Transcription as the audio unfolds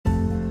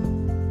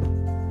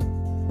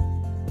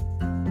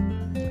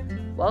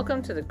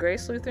Welcome to the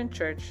Grace Lutheran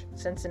Church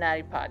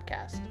Cincinnati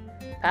podcast.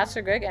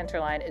 Pastor Greg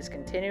Enterline is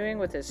continuing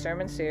with his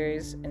sermon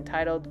series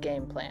entitled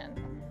Game Plan.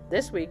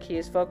 This week he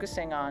is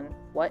focusing on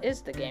what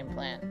is the game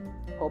plan.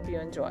 Hope you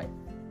enjoy.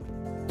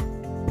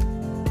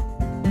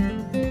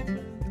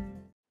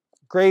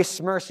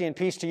 Grace, mercy, and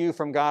peace to you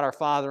from God our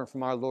Father and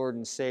from our Lord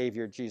and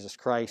Savior, Jesus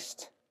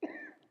Christ.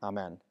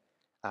 Amen.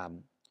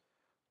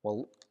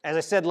 Well, as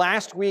I said,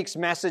 last week's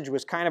message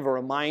was kind of a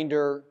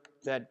reminder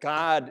that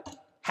God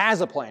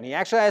has a plan. He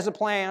actually has a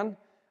plan.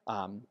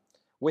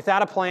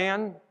 Without a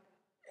plan,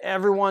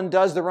 everyone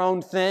does their own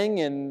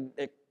thing, and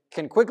it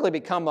can quickly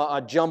become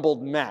a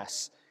jumbled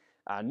mess.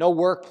 No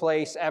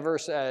workplace ever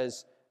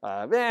says,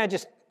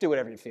 just do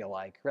whatever you feel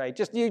like, right?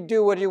 Just you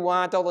do what you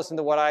want. Don't listen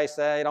to what I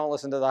say. Don't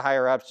listen to the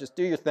higher-ups. Just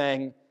do your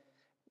thing.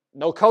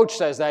 No coach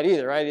says that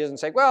either, right? He doesn't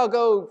say, well,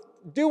 go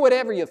do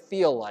whatever you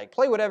feel like.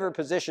 Play whatever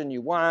position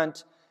you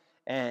want.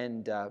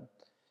 And,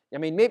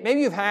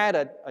 maybe you've had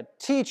a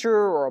teacher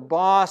or a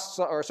boss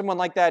or someone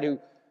like that who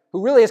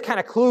really is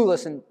kind of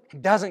clueless and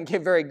doesn't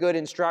give very good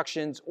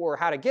instructions or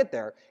how to get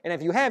there. And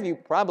if you have,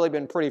 you've probably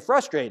been pretty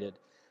frustrated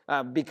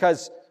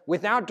because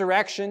without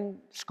direction,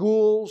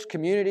 schools,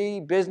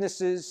 community,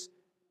 businesses,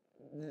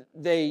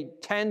 they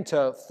tend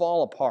to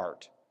fall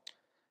apart.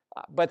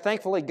 But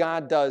thankfully,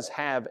 God does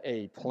have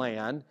a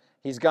plan.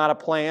 He's got a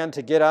plan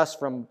to get us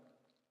from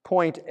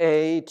point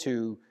A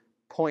to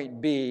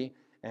point B,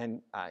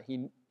 and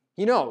He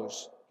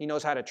knows. He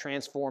knows how to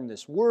transform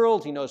this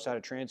world. He knows how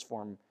to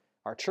transform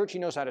our church. He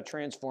knows how to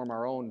transform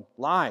our own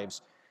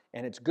lives.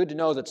 And it's good to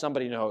know that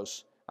somebody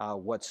knows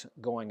what's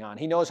going on.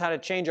 He knows how to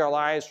change our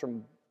lives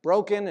from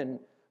broken and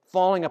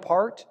falling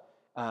apart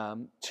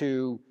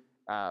to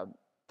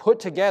put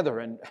together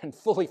and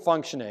fully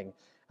functioning.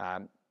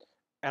 And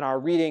our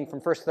reading from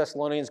 1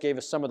 Thessalonians gave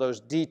us some of those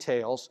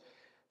details.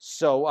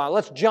 So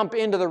let's jump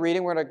into the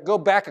reading. We're going to go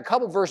back a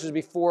couple verses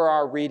before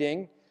our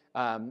reading.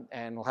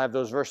 And we'll have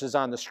those verses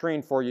on the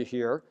screen for you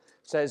here.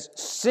 It says,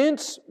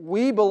 "Since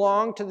we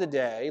belong to the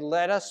day,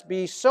 let us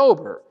be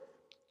sober,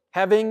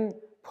 having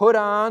put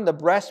on the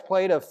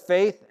breastplate of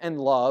faith and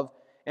love,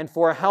 and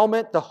for a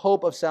helmet the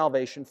hope of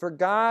salvation. For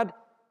God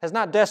has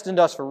not destined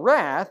us for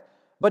wrath,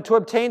 but to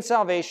obtain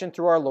salvation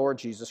through our Lord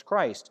Jesus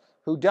Christ,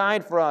 who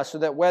died for us, so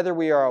that whether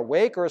we are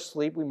awake or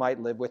asleep, we might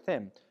live with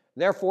Him.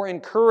 Therefore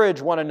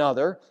encourage one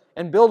another,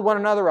 and build one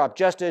another up,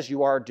 just as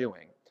you are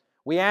doing.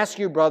 We ask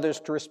you, brothers,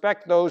 to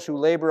respect those who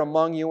labor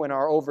among you and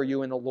are over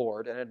you in the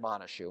Lord and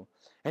admonish you,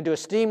 and to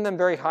esteem them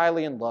very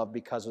highly in love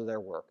because of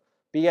their work.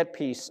 Be at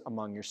peace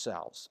among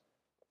yourselves."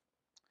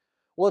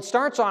 Well, it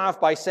starts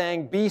off by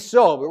saying, be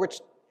sober,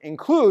 which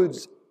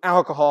includes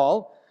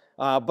alcohol,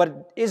 but it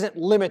isn't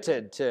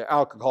limited to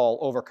alcohol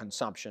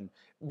overconsumption.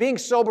 Being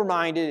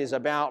sober-minded is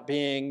about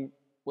being,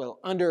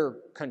 under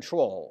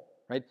control,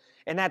 right?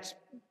 And that's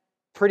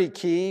pretty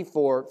key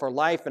for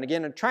life. And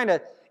again,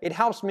 it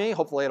helps me,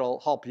 hopefully it'll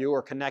help you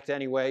or connect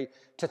anyway,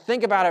 to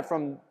think about it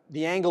from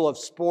the angle of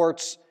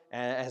sports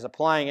as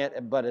applying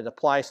it, but it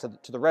applies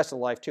to the rest of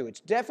life too.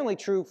 It's definitely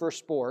true for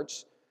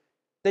sports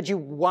that you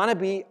want to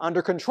be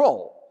under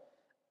control.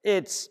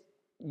 It's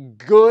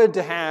good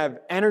to have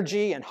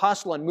energy and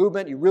hustle and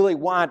movement. You really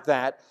want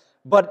that.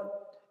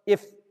 But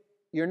if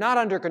you're not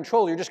under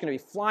control, you're just going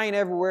to be flying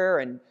everywhere,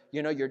 and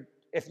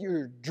if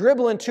you're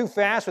dribbling too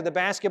fast with the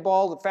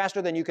basketball,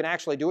 faster than you can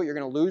actually do it, you're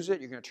going to lose it.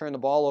 You're going to turn the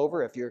ball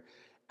over. If you're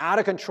out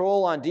of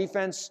control on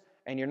defense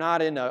and you're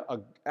not in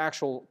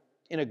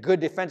a good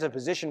defensive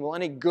position,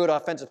 any good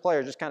offensive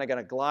player is just kind of going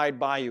to glide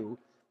by you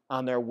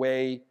on their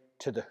way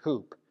to the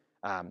hoop.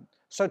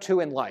 So too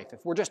in life.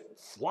 If we're just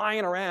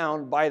flying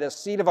around by the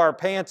seat of our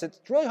pants, it's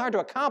really hard to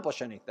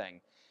accomplish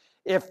anything.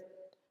 If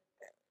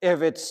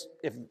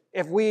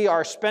we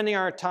are spending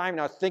our time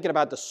now thinking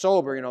about the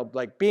sober,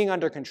 like being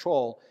under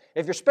control,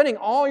 if you're spending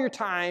all your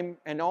time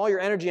and all your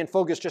energy and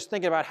focus just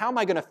thinking about how am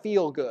I going to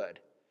feel good?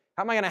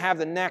 How am I going to have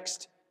the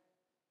next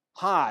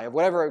high of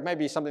whatever, it may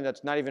be something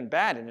that's not even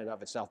bad in and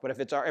of itself, but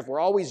if we're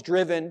always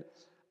driven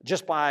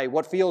just by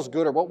what feels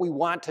good or what we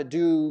want to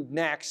do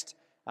next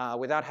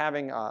without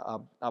having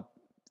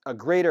a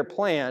greater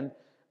plan,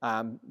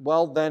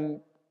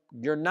 then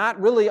you're not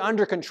really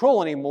under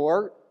control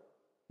anymore.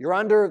 You're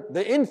under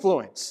the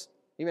influence.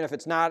 Even if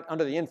it's not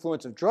under the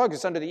influence of drugs,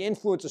 it's under the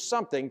influence of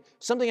something.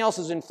 Something else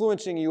is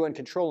influencing you and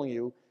controlling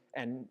you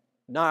and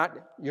not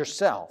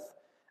yourself.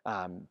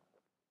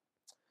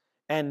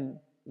 And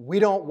we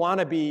don't want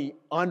to be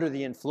under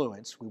the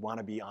influence. We want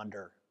to be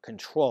under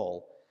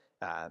control.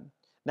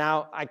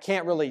 Now, I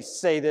can't really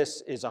say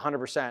this is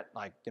 100%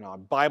 like a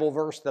Bible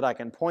verse that I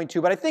can point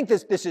to, but I think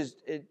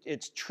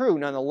it's true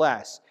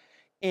nonetheless.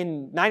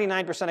 In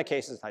 99% of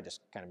cases, I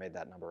just kind of made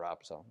that number up,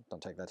 so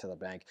don't take that to the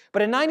bank.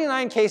 But in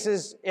 99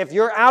 cases, if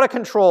you're out of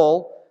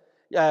control,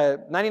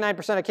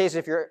 99% of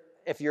cases,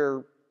 if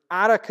you're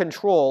out of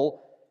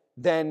control,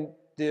 then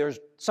there's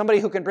somebody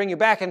who can bring you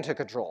back into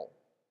control,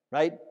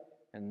 right?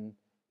 And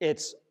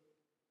it's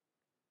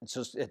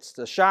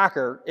the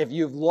shocker. If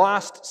you've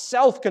lost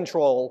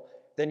self-control,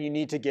 then you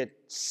need to get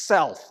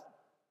self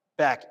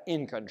back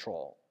in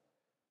control.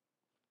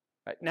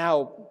 Right?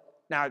 Now,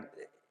 Now,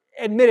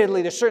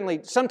 admittedly, there's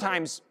certainly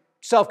sometimes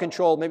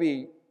self-control,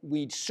 maybe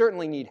we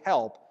certainly need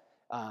help.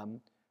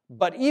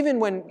 But even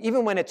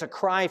when it's a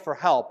cry for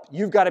help,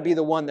 you've got to be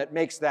the one that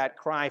makes that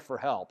cry for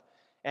help.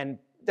 And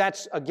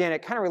that's, again,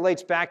 it kind of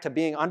relates back to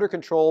being under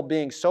control,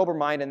 being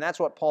sober-minded, and that's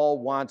what Paul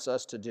wants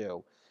us to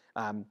do.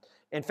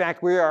 In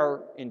fact, we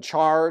are in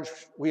charge.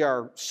 We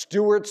are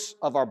stewards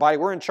of our body.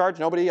 We're in charge.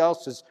 Nobody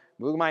else is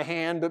moving my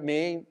hand but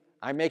me.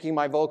 I'm making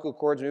my vocal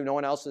cords move. No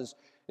one else is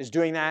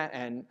doing that.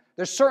 And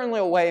there's certainly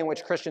a way in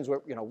which Christians,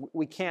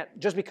 we can't,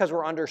 just because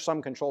we're under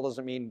some control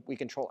doesn't mean we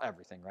control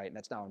everything, right? And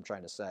that's not what I'm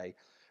trying to say.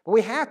 But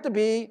we have to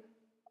be,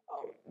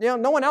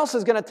 no one else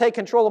is going to take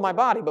control of my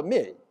body but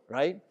me,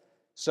 right?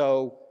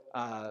 So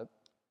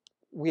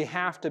we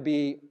have to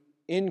be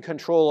in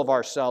control of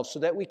ourselves so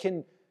that we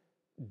can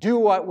do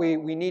what we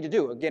need to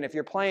do. Again, if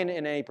you're playing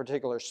in a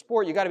particular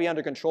sport, you got to be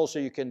under control so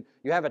you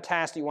have a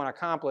task that you want to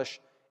accomplish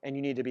and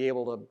you need to be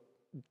able to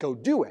go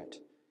do it.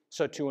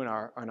 So too in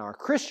our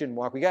Christian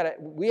walk,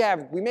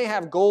 we may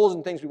have goals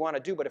and things we want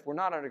to do, but if we're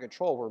not under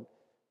control, we're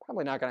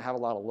probably not going to have a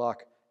lot of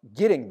luck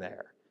getting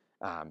there.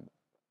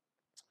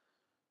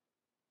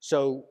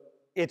 So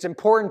it's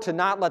important to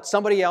not let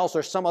somebody else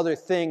or some other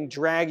thing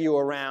drag you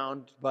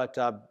around, but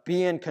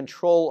be in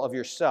control of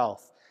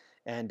yourself.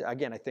 And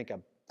again, I think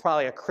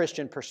probably a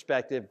Christian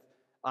perspective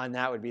on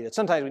that would be that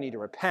sometimes we need to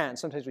repent,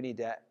 sometimes we need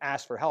to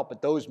ask for help,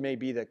 but those may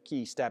be the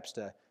key steps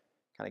to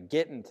kind of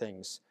getting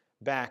things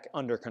back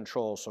under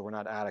control so we're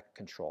not out of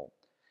control.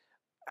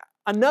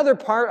 Another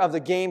part of the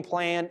game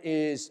plan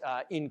is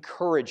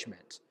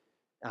encouragement.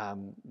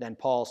 Then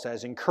Paul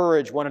says,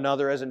 encourage one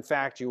another as in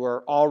fact you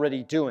are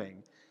already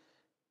doing.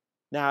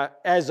 Now,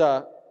 as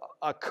a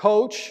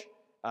coach,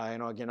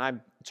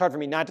 again, it's hard for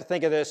me not to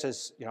think of this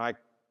as,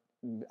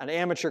 an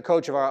amateur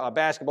coach of our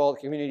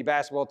community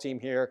basketball team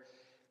here.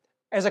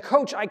 As a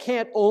coach, I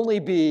can't only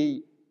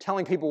be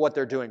telling people what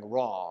they're doing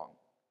wrong.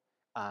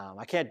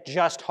 I can't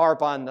just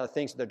harp on the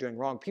things that they're doing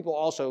wrong.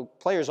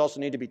 Players also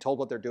need to be told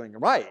what they're doing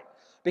right.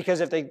 Because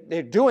if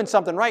they're doing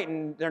something right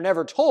and they're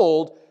never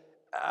told,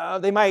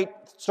 they might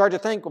start to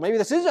think, well, maybe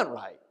this isn't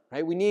right.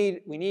 Right? We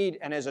need,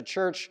 and as a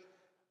church,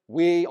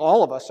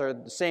 all of us are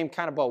the same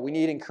kind of boat. We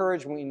need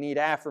encouragement. We need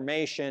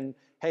affirmation.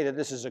 Hey, that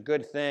this is a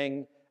good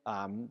thing.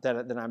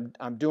 That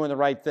I'm doing the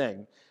right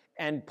thing.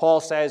 And Paul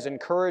says,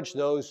 encourage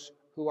those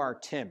who are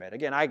timid.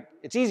 Again,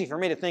 it's easy for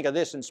me to think of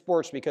this in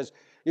sports because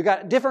you've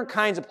got different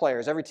kinds of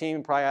players. Every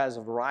team probably has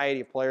a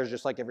variety of players,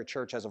 just like every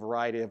church has a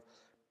variety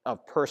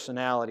of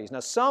personalities.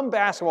 Now, some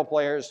basketball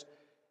players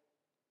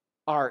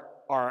are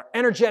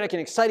energetic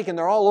and exciting, and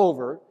they're all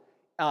over,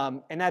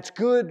 and that's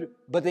good,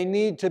 but what they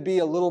need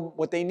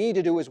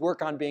to do is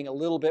work on being a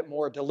little bit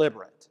more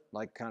deliberate,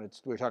 like kind of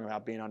we were talking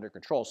about being under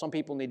control. Some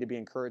people need to be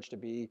encouraged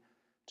to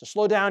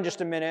slow down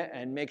just a minute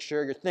and make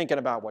sure you're thinking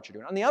about what you're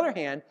doing. On the other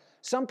hand,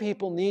 some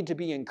people need to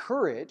be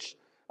encouraged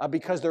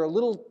because they're a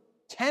little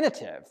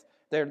tentative.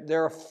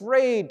 They're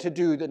afraid to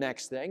do the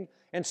next thing,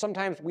 and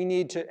sometimes we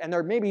need to, and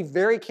they're maybe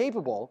very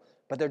capable,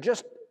 but they're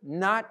just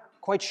not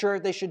quite sure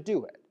they should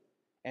do it.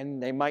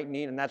 And they might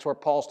need, and that's where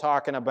Paul's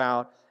talking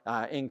about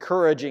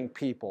encouraging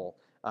people.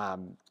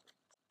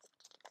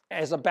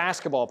 As a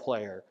basketball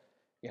player,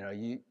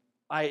 you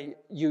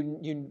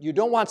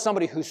don't want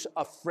somebody who's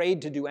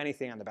afraid to do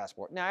anything on the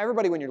basketball court. Now,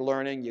 everybody, when you're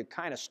learning, you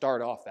kind of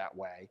start off that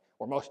way,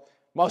 or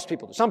most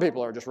people do. Some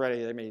people are just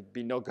ready. They may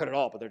be no good at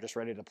all, but they're just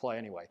ready to play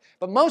anyway.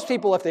 But most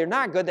people, if they're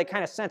not good, they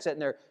kind of sense it,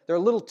 and they're a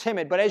little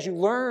timid. But as you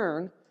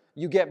learn,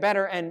 you get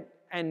better.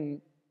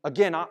 And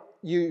again,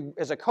 you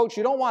as a coach,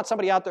 you don't want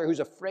somebody out there who's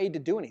afraid to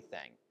do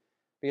anything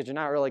because you're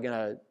not really going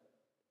to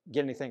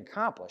get anything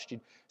accomplished.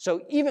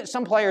 So even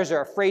some players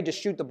are afraid to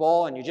shoot the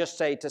ball, and you just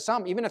say to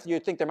some, even if you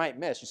think they might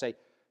miss, you say,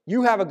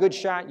 you have a good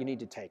shot, you need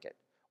to take it.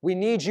 We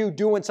need you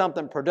doing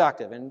something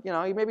productive. And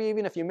maybe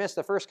even if you miss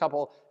the first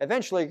couple,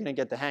 eventually you're going to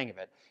get the hang of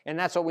it. And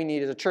that's what we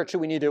need as a church.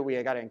 We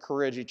got to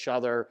encourage each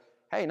other.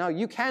 Hey, no,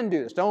 you can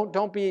do this.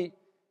 Don't be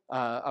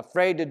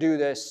afraid to do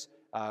this.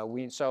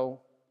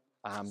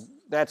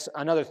 That's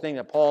another thing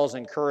that Paul's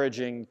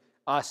encouraging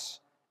us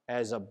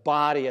as a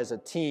body, as a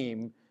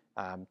team,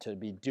 to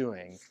be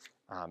doing.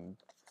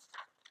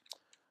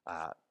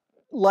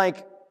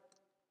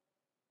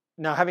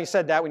 Now, having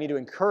said that, we need to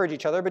encourage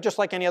each other, but just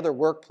like any other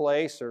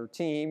workplace or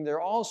team,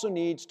 there also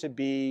needs to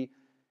be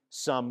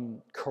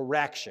some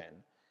correction.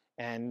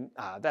 And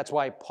that's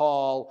why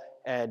Paul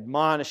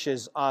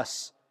admonishes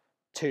us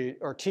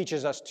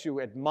teaches us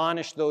to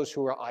admonish those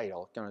who are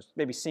idle.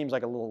 Maybe seems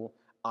like a little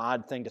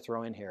odd thing to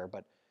throw in here,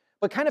 but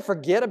kind of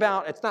forget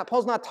about,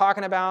 Paul's not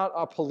talking about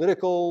a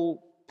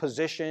political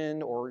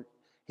position, or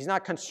he's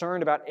not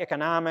concerned about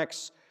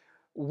economics.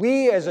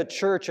 We as a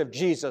church of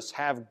Jesus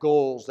have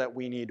goals that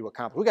we need to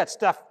accomplish. We got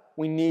stuff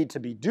we need to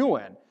be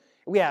doing.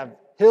 We have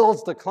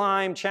hills to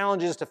climb,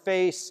 challenges to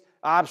face,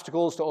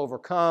 obstacles to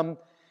overcome.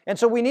 And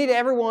so we need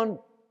everyone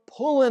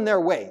pulling their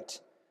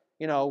weight.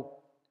 We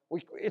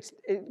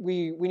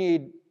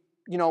need,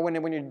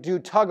 when you do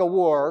tug of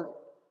war,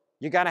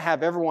 you got to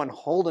have everyone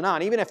holding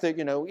on. Even if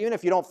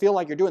you don't feel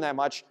like you're doing that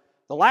much,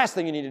 the last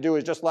thing you need to do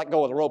is just let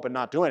go of the rope and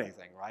not do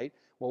anything, right?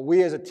 well,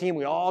 we as a team,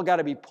 we all got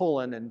to be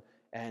pulling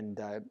and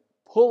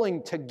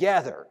pulling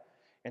together.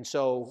 And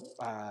so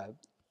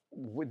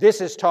this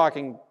is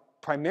talking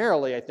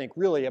primarily, I think,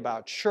 really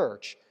about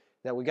church,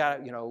 that we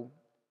got,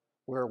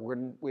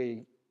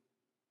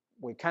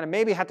 we kind of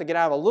maybe have to get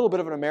out of a little bit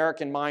of an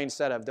American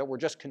mindset of that we're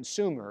just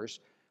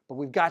consumers, but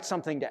we've got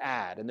something to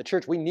add. And the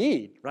church we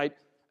need, right?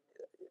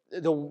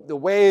 The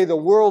way the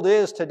world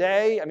is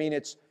today, I mean,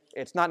 it's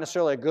not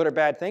necessarily a good or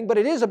bad thing, but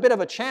it is a bit of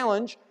a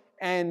challenge.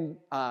 And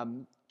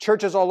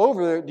churches all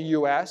over the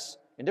U.S.,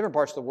 in different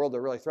parts of the world,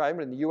 they're really thriving,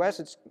 but in the U.S.,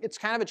 it's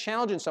kind of a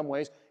challenge in some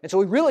ways. And so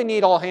we really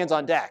need all hands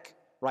on deck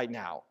right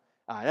now.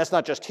 That's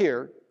not just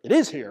here. It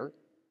is here,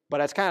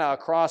 but it's kind of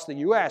across the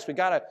U.S. We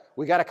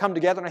gotta come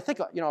together. And I think,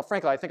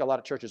 frankly, I think a lot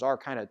of churches are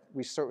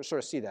we sort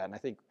of see that. And I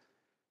think,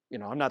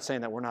 I'm not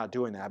saying that we're not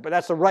doing that, but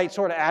that's the right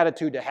sort of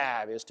attitude to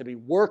have, is to be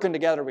working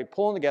together, be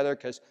pulling together,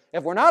 because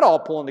if we're not all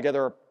pulling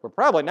together, we're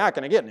probably not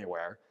going to get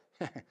anywhere.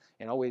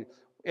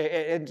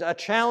 It's a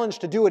challenge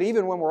to do it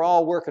even when we're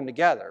all working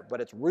together, but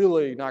it's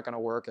really not going to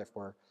work if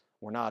we're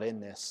not in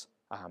this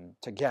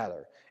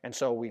together. And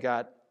so we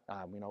got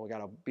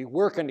to be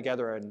working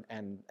together,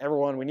 and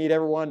we need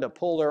everyone to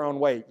pull their own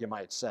weight, you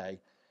might say.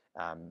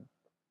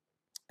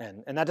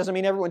 And that doesn't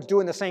mean everyone's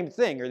doing the same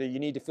thing, or that you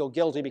need to feel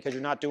guilty because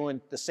you're not doing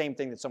the same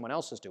thing that someone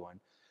else is doing.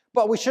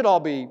 But we can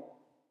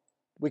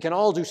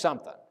all do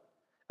something.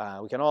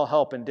 We can all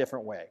help in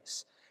different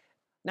ways.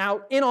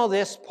 Now, in all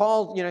this,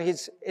 Paul,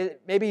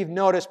 maybe you've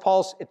noticed,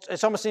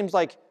 it almost seems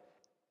like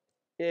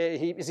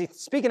he's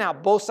speaking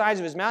out both sides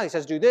of his mouth. He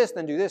says, do this,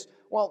 then do this.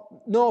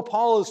 Well, no,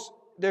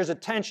 there's a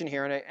tension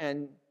here,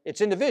 and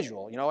it's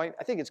individual.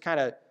 I think it's kind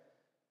of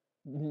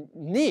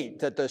neat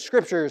that the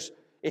Scriptures,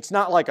 it's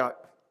not like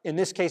in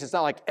this case, it's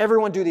not like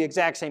everyone do the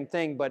exact same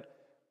thing,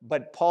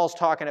 but Paul's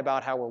talking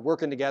about how we're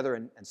working together,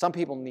 and some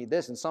people need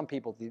this, and some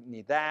people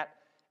need that,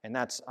 and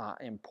that's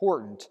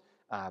important.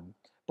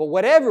 But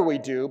whatever we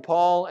do,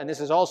 Paul, and this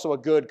is also a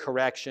good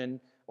correction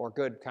or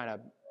good kind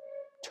of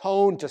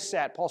tone to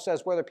set, Paul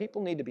says whether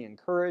people need to be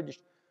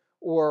encouraged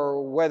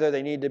or whether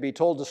they need to be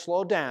told to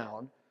slow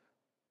down,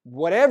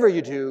 whatever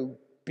you do,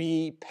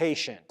 be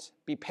patient.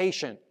 Be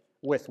patient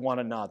with one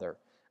another.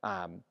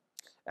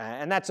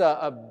 And that's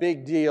a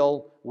big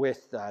deal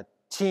with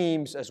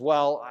teams as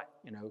well.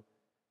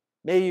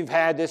 Maybe you've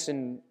had this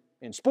in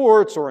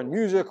sports or in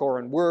music or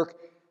in work.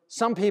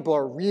 Some people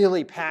are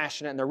really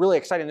passionate and they're really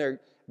excited and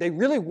they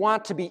really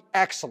want to be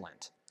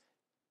excellent.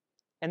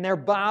 And they're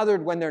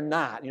bothered when they're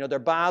not. They're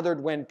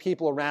bothered when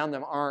people around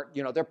them aren't.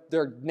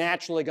 They're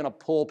naturally going to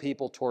pull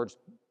people towards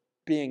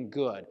being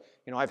good.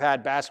 I've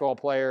had basketball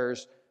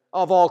players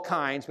of all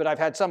kinds, but I've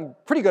had some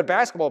pretty good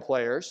basketball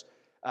players,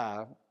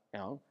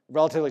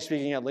 relatively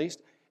speaking at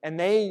least,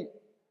 and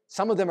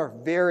some of them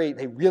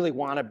they really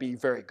want to be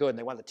very good, and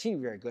they want the team to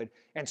be very good,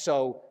 and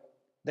so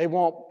they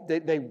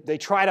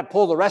try to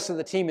pull the rest of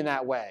the team in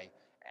that way.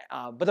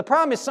 But the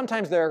problem is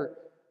sometimes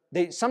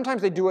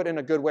they do it in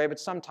a good way, but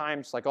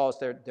sometimes, like always,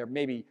 they're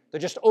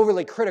just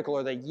overly critical,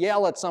 or they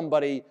yell at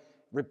somebody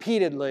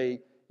repeatedly,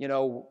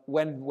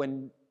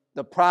 when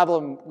the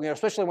problem,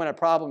 especially when a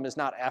problem is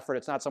not effort,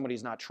 it's not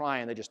somebody's not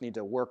trying, they just need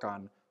to work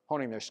on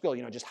honing their skill.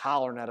 Just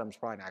hollering at them is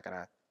probably not going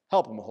to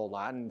help them a whole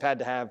lot. And we've had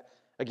to have,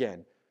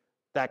 again,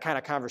 that kind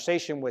of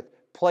conversation with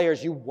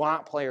players. You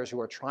want players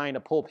who are trying to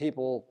pull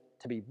people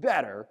to be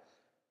better,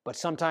 but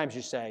sometimes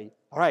you say,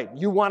 all right,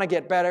 you want to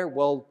get better?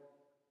 Well,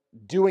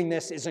 doing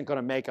this isn't going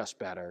to make us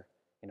better.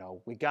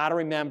 We got to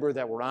remember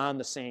that we're on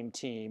the same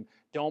team.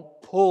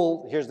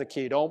 Here's the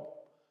key, don't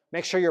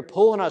make sure you're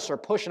pulling us or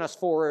pushing us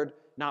forward,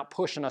 not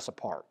pushing us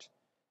apart.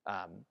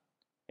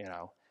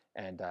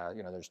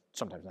 There's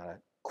sometimes not a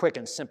quick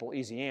and simple,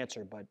 easy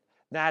answer, but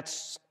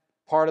that's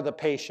part of the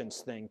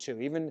patience thing too.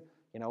 Even,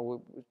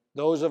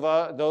 those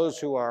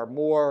who are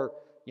more,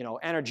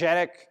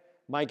 energetic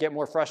might get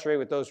more frustrated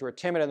with those who are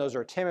timid, and those who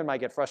are timid might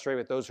get frustrated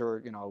with those who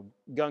are,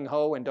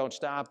 gung-ho and don't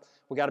stop.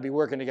 We got to be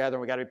working together,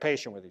 and we got to be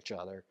patient with each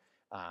other,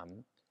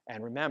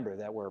 and remember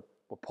that we're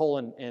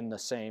pulling in the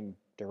same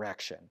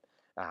direction.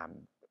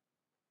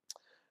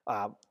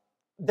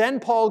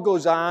 Then Paul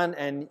goes on,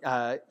 and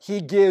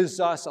he gives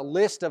us a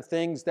list of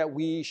things that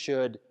we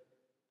should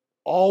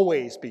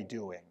always be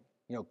doing.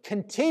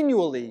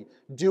 Continually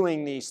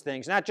doing these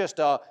things, not just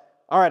all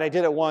right, I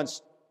did it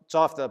once,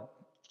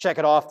 check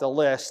it off the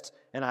list,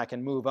 and I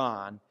can move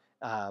on.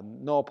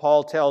 No,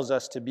 Paul tells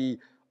us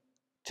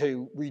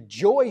to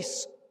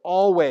rejoice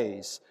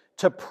always,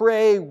 to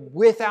pray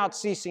without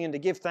ceasing, and to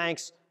give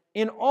thanks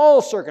in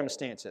all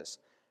circumstances.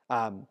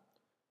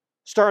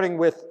 Starting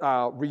with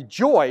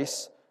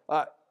rejoice,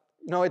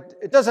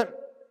 it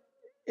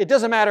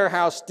doesn't matter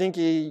how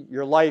stinky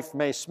your life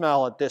may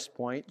smell at this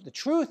point. The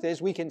truth is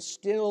we can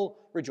still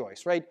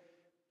rejoice, right?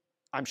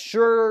 I'm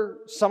sure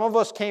some of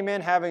us came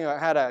in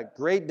had a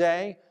great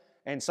day,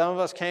 and some of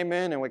us came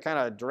in and we kind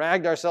of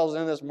dragged ourselves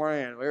in this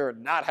morning and we were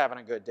not having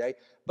a good day.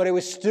 But it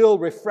was still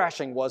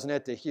refreshing, wasn't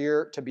it,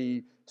 to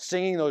be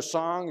singing those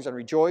songs and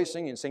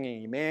rejoicing and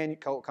singing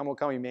Emmanuel, Come, O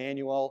Come,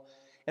 Emmanuel.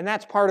 And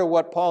that's part of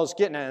what Paul's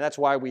getting at, and that's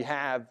why we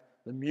have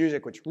the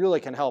music, which really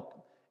can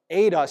help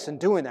aid us in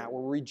doing that.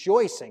 We're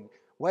rejoicing.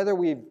 Whether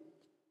we've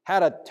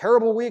had a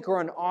terrible week or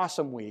an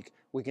awesome week,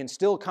 we can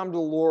still come to the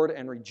Lord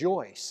and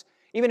rejoice.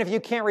 Even if you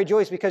can't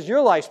rejoice because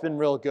your life's been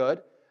real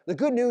good, the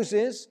good news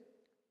is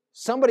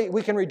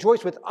we can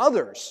rejoice with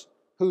others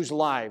whose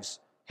lives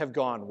have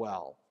gone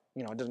well.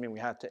 It doesn't mean we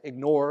have to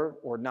ignore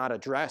or not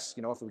address,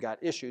 if we've got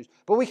issues,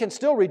 but we can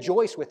still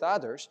rejoice with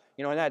others,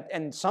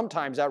 and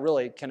sometimes that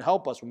really can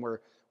help us when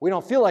we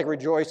don't feel like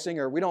rejoicing,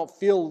 or we don't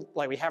feel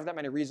like we have that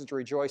many reasons to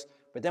rejoice,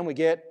 but then we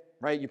get,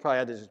 right, you probably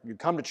had this, you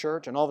come to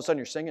church and all of a sudden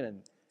you're singing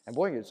and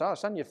boy, all of a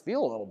sudden you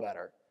feel a little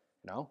better,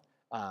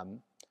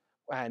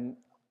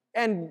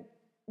 and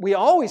we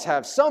always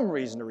have some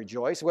reason to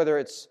rejoice, whether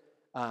it's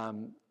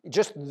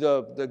just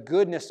the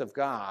goodness of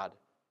God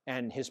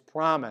and His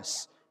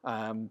promise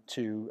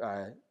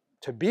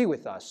to be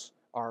with us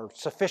are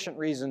sufficient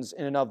reasons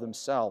in and of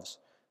themselves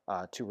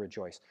to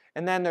rejoice.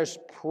 And then there's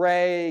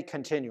pray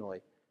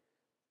continually.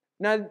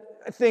 Now,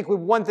 I think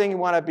one thing you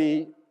want to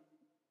be,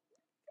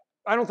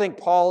 I don't think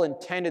Paul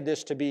intended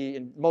this to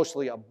be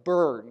mostly a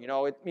burden.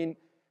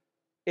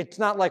 It's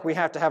not like we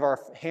have to have our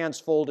hands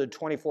folded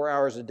 24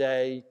 hours a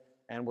day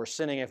and we're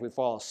sinning if we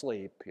fall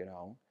asleep,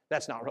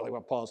 That's not really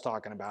what Paul's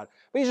talking about.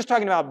 But he's just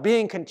talking about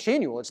being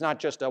continual. It's not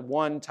just a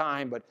one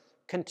time, but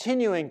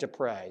continuing to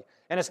pray.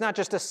 And it's not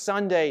just a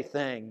Sunday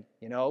thing,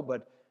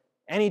 but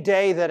any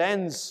day that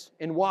ends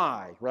in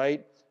Y,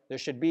 right? There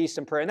should be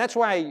some prayer. And that's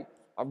why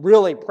a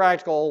really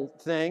practical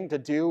thing to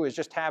do is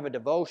just have a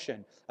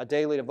devotion, a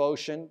daily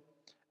devotion,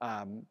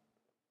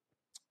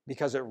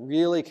 because it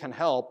really can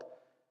help.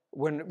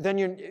 When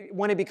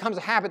it becomes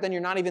a habit, then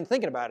you're not even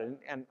thinking about it.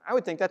 And I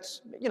would think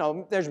that's,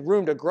 there's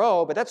room to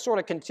grow, but that's sort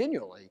of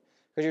continually,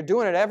 because you're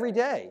doing it every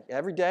day,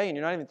 and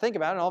you're not even thinking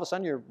about it, and all of a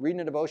sudden you're reading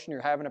a devotion,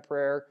 you're having a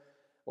prayer,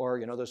 or,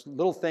 those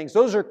little things.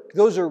 There's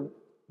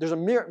a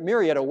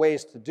myriad of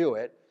ways to do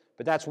it,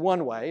 but that's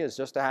one way, is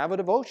just to have a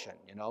devotion,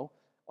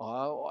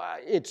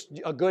 It's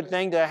a good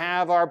thing to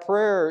have our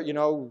prayer,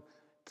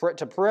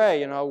 to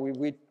pray,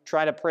 we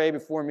try to pray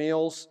before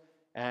meals,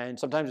 and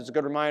sometimes it's a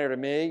good reminder to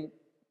me,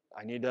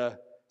 I need to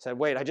say,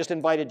 wait, I just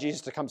invited Jesus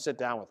to come sit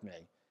down with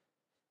me.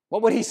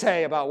 What would He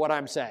say about what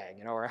I'm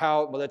saying, or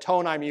the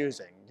tone I'm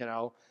using,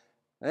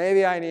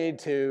 Maybe I need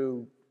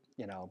to,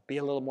 be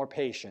a little more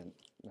patient,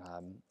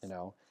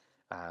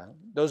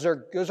 Those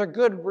are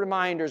good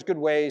reminders, good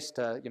ways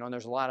to, and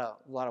there's a lot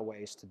of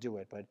ways to do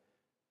it, but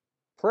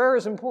prayer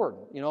is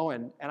important,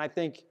 and I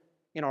think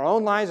in our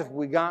own lives, if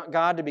we got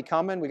God to be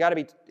coming, we got to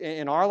be,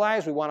 in our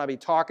lives, we want to be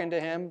talking to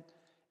Him.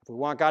 If we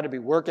want God to be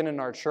working in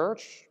our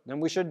church, then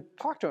we should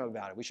talk to Him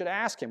about it. We should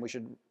ask Him. We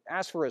should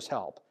ask for His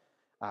help.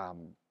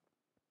 And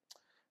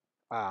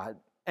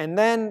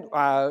then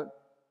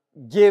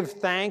give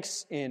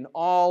thanks in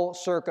all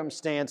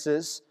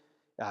circumstances.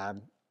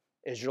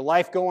 Is your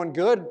life going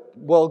good?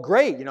 Well,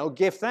 great.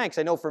 Give thanks.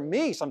 I know for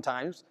me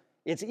sometimes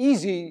it's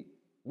easy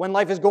when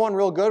life is going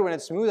real good, when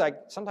it's smooth.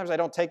 Sometimes I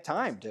don't take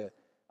time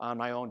on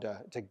my own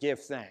to give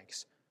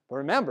thanks. But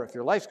remember, if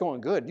your life's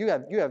going good, you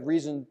have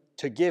reason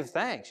to give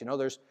thanks.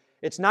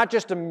 It's not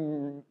just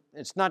an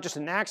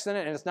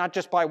accident, and it's not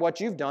just by what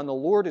you've done. The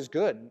Lord is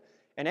good,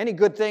 and any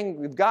good thing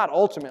we've got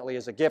ultimately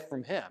is a gift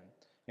from Him.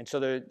 And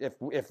so,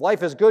 if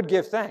life is good,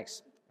 give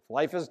thanks. If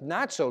life is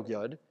not so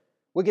good,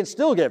 we can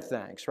still give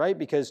thanks, right?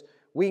 Because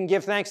we can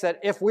give thanks that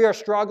if we are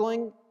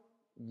struggling,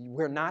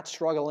 we're not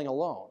struggling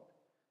alone,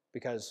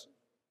 because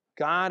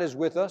God is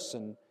with us,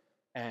 and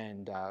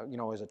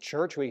as a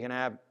church, we can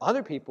have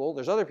other people.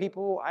 There's other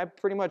people, I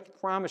pretty much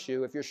promise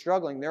you, if you're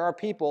struggling, there are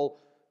people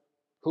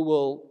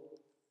who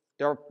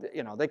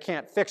they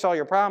can't fix all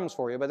your problems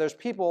for you, but there's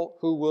people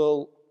who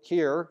will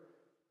hear,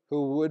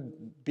 who would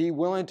be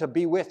willing to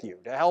be with you,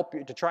 to help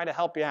you, to try to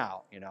help you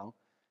out,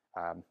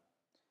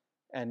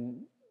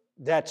 and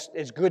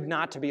it's good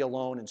not to be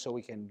alone, and so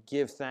we can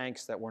give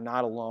thanks that we're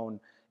not alone,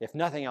 if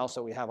nothing else,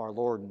 that we have our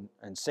Lord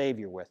and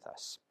Savior with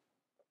us.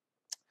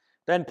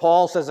 Then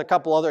Paul says a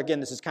couple other,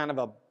 again, this is kind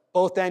of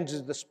both ends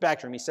of the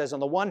spectrum. He says, on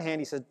the one hand,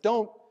 he says,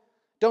 don't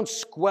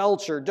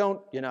squelch or don't,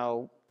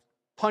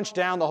 punch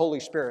down the Holy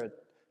Spirit.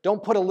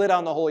 Don't put a lid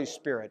on the Holy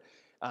Spirit.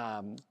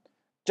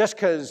 Just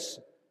because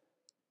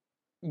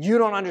you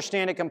don't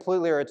understand it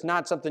completely or it's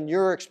not something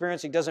you're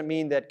experiencing doesn't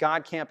mean that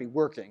God can't be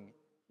working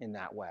in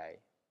that way,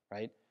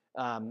 right?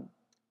 Now,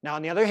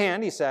 on the other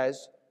hand, he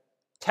says,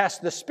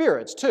 test the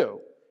spirits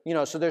too.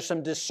 So there's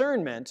some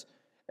discernment.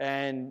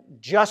 And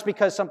just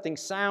because something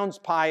sounds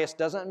pious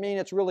doesn't mean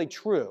it's really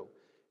true.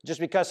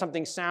 Just because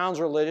something sounds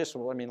religious,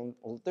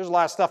 there's a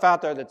lot of stuff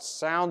out there that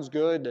sounds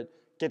good, that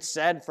gets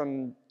said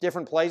from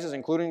different places,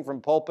 including from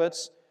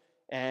pulpits,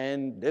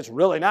 and it's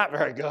really not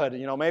very good.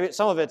 Maybe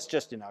some of it's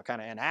just,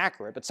 kind of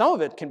inaccurate, but some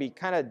of it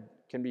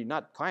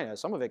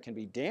some of it can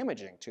be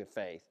damaging to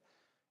faith.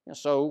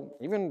 So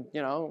even,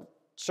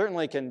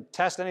 certainly can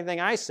test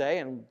anything I say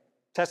and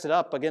test it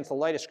up against the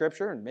light of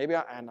Scripture, and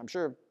I'm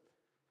sure,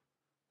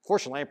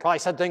 fortunately, I probably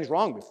said things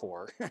wrong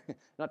before.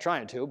 Not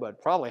trying to,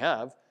 but probably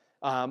have.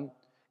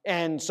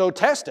 And so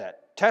test it.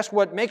 Test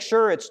make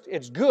sure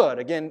it's good.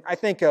 Again, I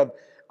think of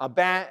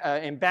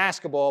in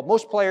basketball,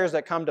 most players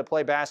that come to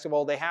play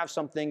basketball, they have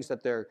some things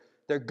that they're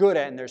good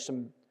at, and there's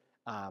some,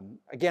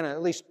 again,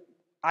 at least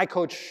I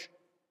coach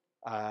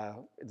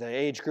the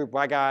age group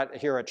I got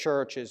here at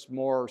church is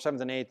more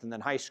 7th and 8th and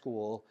then high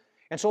school.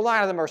 And so a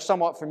lot of them are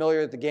somewhat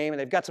familiar with the game, and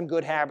they've got some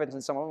good habits,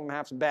 and some of them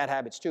have some bad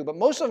habits too. But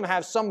most of them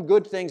have some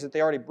good things that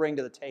they already bring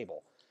to the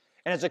table.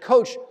 And as a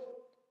coach,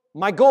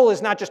 my goal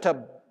is not just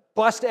to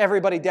bust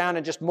everybody down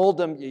and just mold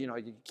them.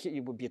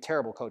 You would be a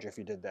terrible coach if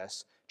you did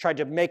this. Tried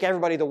to make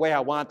everybody the way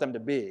I want them to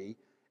be.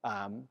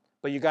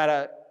 But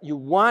you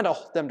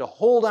want them to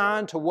hold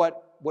on to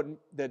what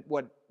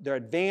their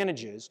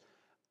advantage is,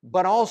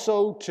 but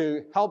also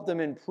to help them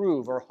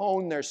improve or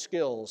hone their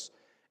skills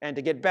and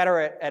to get better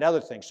at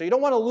other things. So you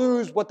don't want to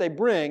lose what they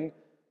bring,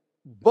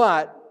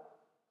 but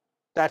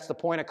that's the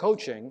point of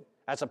coaching.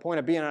 That's the point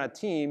of being on a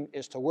team,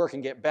 is to work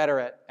and get better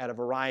at a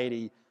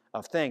variety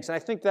of things. And I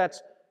think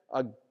that's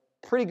a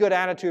pretty good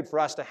attitude for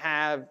us to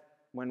have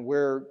when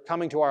we're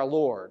coming to our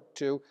Lord,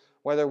 too,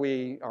 whether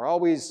we are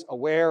always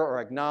aware or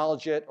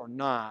acknowledge it or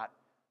not.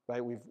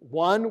 Right?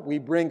 We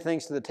bring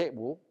things to the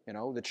table.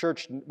 The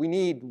church,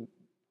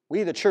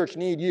 we the church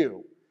need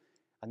you.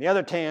 On the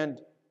other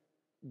hand,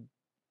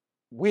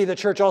 we the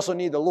church also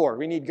need the Lord.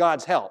 We need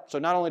God's help. So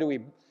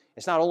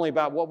it's not only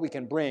about what we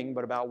can bring,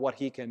 but about what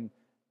He can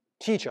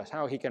teach us,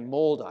 how He can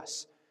mold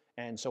us.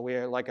 And so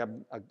we're like a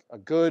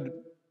good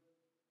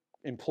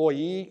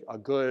employee, a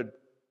good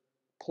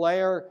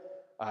player,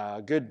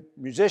 a good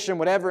musician,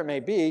 whatever it may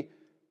be,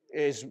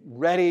 is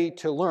ready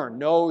to learn,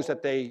 knows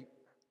that they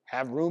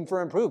have room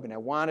for improvement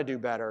and want to do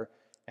better.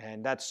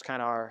 And that's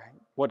kind of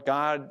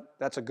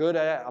that's a good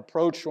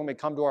approach when we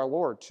come to our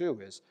Lord too,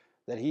 is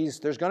that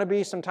there's going to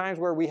be some times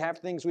where we have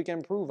things we can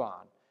improve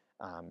on.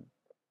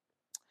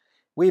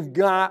 We've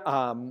got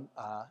a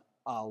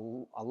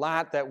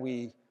lot that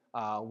we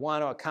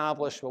want to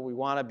accomplish, but we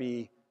want to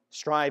be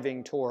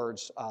striving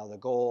towards the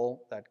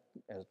goal that,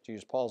 to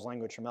use Paul's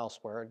language from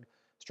elsewhere,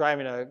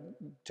 striving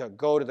to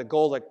go to the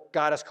goal that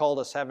God has called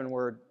us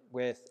heavenward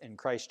with in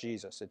Christ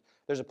Jesus.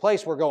 There's a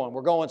place we're going.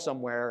 We're going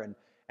somewhere, and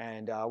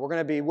we're going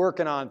to be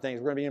working on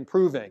things. We're going to be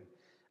improving.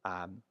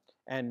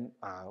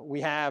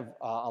 We have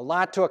a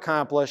lot to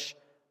accomplish,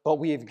 but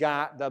we've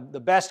got the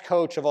best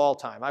coach of all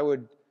time. I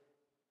would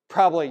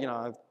probably,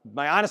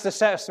 my honest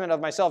assessment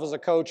of myself as a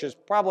coach is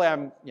probably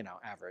I'm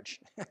average.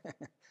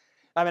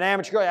 I'm an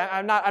amateur coach.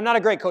 I'm not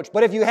a great coach.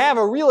 But if you have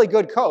a really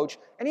good coach,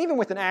 and even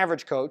with an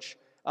average coach,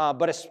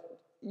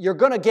 you're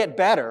going to get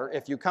better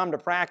if you come to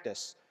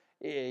practice.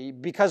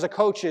 Because a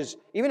coach is,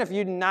 even if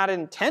you're not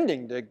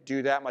intending to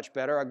do that much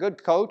better, a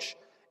good coach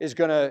is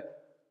going to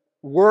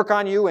work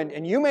on you,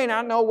 and you may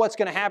not know what's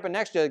going to happen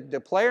next.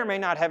 The player may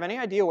not have any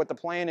idea what the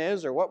plan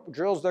is or what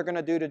drills they're going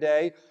to do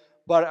today,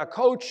 but a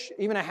coach,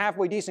 even a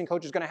halfway decent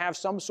coach, is going to have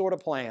some sort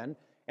of plan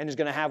and is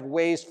going to have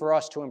ways for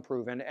us to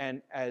improve.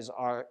 And as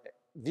our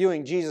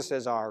viewing Jesus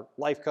as our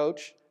life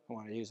coach, I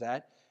want to use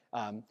that,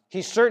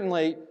 he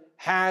certainly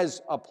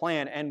has a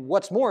plan. And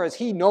what's more is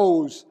he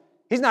knows.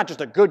 He's not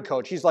just a good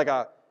coach. He's like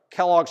a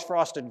Kellogg's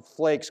Frosted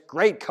Flakes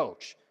great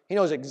coach. He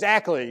knows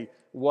exactly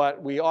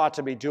what we ought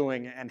to be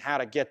doing and how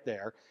to get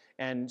there.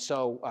 And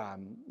so,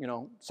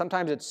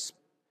 sometimes it's,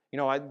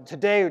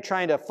 today we're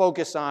trying to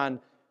focus on,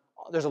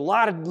 there's a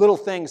lot of little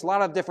things, a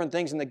lot of different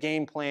things in the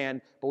game plan,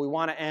 but we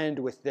want to end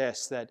with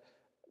this, that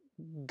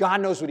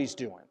God knows what He's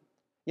doing.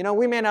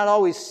 We may not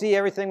always see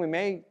everything. We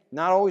may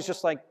not always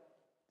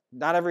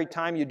not every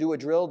time you do a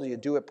drill do you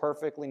do it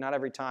perfectly. Not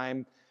every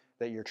time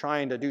that you're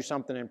trying to do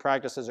something in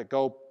practice does it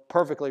go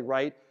perfectly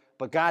right.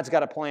 But God's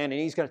got a plan, and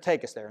He's going to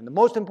take us there. And the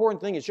most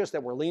important thing is just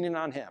that we're leaning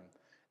on Him,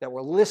 that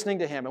we're listening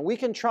to Him, and we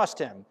can trust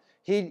Him.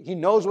 He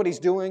knows what He's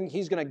doing.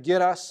 He's going to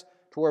get us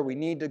to where we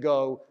need to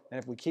go. And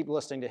if we keep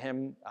listening to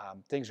Him,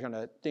 things are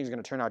going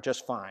to turn out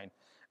just fine.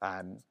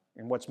 And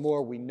what's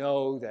more, we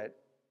know that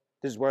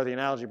this is where the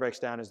analogy breaks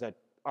down, is that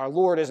our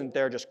Lord isn't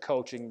there just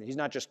coaching. He's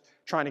not just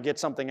trying to get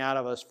something out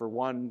of us for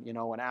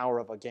an hour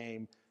of a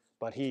game,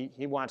 but He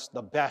wants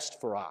the best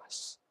for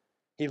us.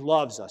 He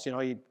loves us.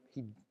 He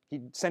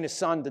sent His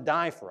Son to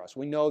die for us.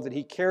 We know that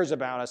He cares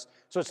about us.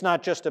 So it's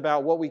not just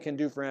about what we can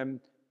do for Him.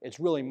 It's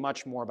really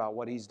much more about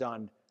what He's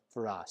done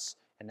for us.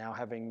 And now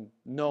having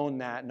knowing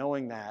that,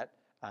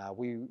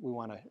 we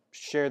want to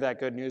share that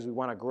good news. We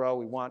want to grow.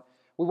 We want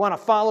to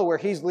follow where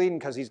He's leading,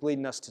 because He's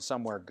leading us to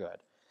somewhere good.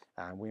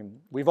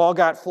 We've all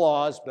got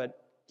flaws, but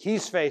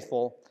He's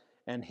faithful,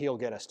 and He'll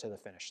get us to the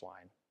finish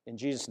line. In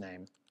Jesus'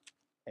 name,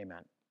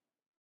 amen.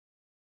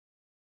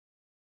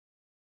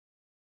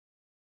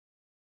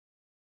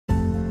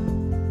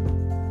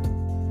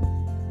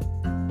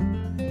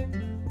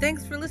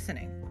 Thanks for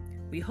listening.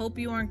 We hope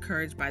you are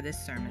encouraged by this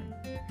sermon.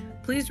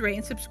 Please rate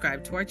and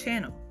subscribe to our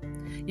channel.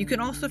 You can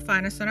also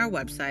find us on our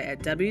website at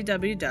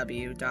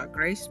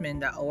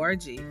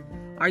www.gracemin.org,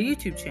 our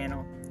YouTube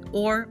channel,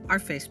 or our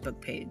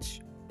Facebook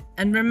page.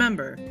 And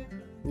remember,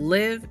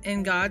 live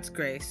in God's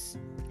grace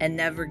and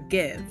never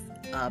give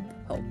up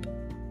hope.